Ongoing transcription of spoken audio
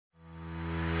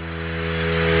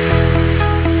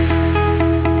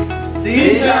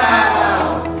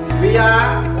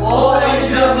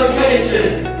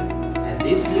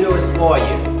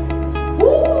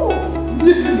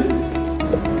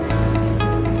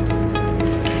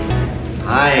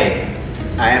Hi,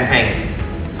 I am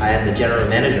Hank. I am the General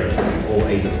Manager of All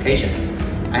Asia Vacation.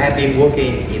 I have been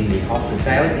working in the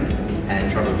hospitality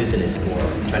and travel business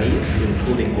for 20 years,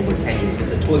 including over 10 years as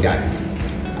a tour guide.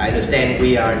 I understand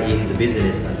we are in the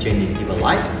business of changing people's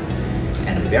life,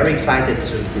 and I'm very excited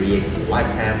to create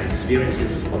lifetime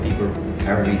experiences for people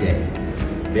every day.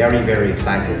 Very, very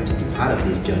excited to be part of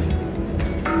this journey.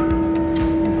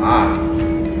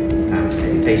 It's time for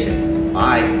meditation.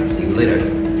 Bye, see you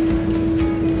later.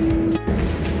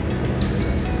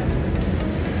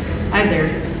 Hi there,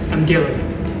 I'm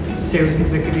Dylan, Sales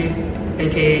Executive,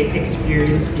 aka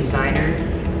Experience Designer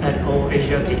at All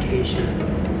Asia Vacation.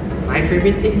 My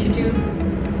favorite thing to do?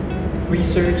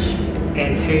 Research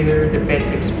and tailor the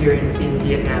best experience in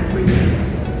Vietnam for you.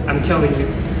 I'm telling you,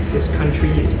 this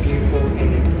country is beautiful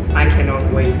and I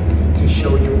cannot wait to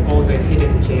show you all the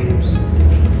hidden gems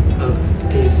of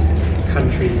this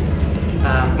country.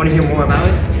 Want to hear more about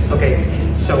it?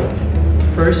 Okay, so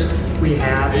first we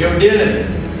have... Yo Dylan,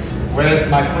 where's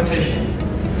my quotation?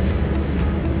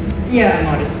 Yeah, I'm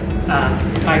on it.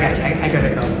 Bye guys, I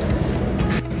gotta go.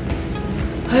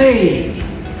 Hey!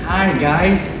 Hi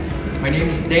guys, my name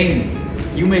is Dane.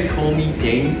 You may call me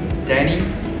Dane, Danny,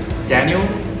 Daniel,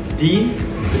 Dean,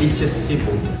 but it's just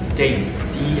simple, Dane,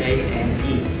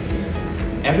 D-A-N-E.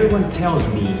 Everyone tells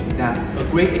me that a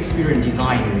great experience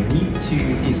designer needs to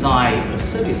design a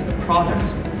service, a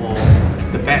product, or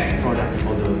the best product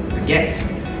for the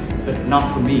guests. But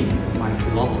not for me. My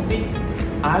philosophy,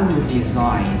 I will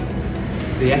design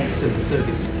the excellent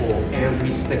service for every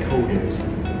stakeholders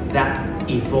that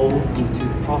evolve into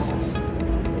the process.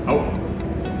 Oh.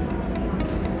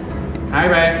 Hi,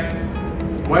 Ray.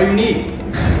 What do you need?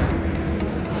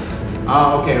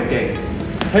 Okay.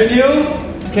 Hey, you,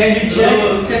 can you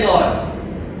check? Check on.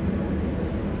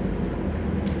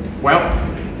 Well,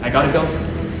 I gotta go.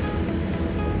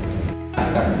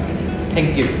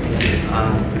 Thank you.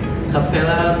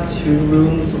 Capella, 2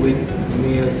 rooms with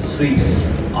meal suite.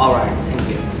 Alright, thank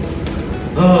you.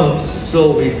 I'm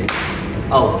so busy.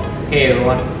 Oh, hey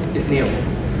everyone, it's Neil.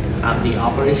 I'm the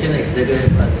Operation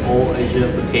Executive at All Asia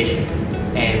Vacation,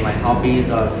 and my hobbies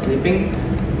are sleeping,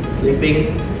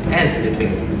 and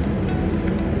sleeping.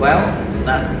 Well,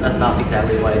 that's not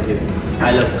exactly what I do.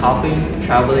 I love coffee,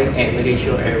 traveling, and making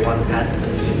sure everyone has an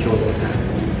enjoyable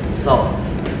time. So,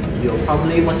 you're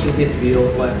probably watching this video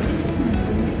while...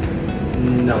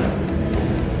 No.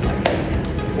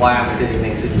 Why I'm sitting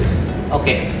next to you.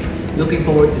 Okay, looking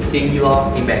forward to seeing you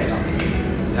all in Bangkok.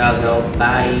 I'll go,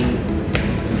 bye.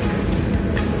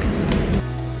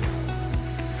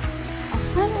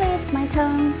 Finally, it's my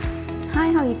turn.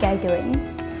 Hi, how you guys doing?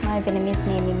 My Vietnamese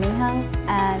name is My Hân,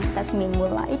 and that's mean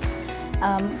moonlight.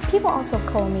 People also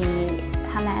call me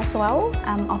Hannah as well.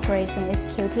 I'm Operation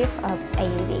Executive of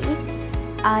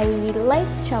AAV. I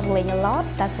like traveling a lot,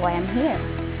 that's why I'm here.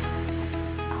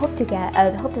 Hope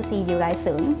to see you guys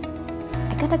soon.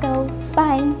 I gotta go.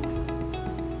 Bye.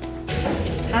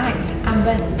 Hi, I'm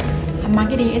Ben. I'm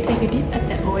marketing executive at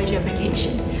the All Asia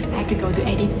Vacation. I have to go to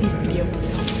edit this video,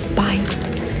 so bye.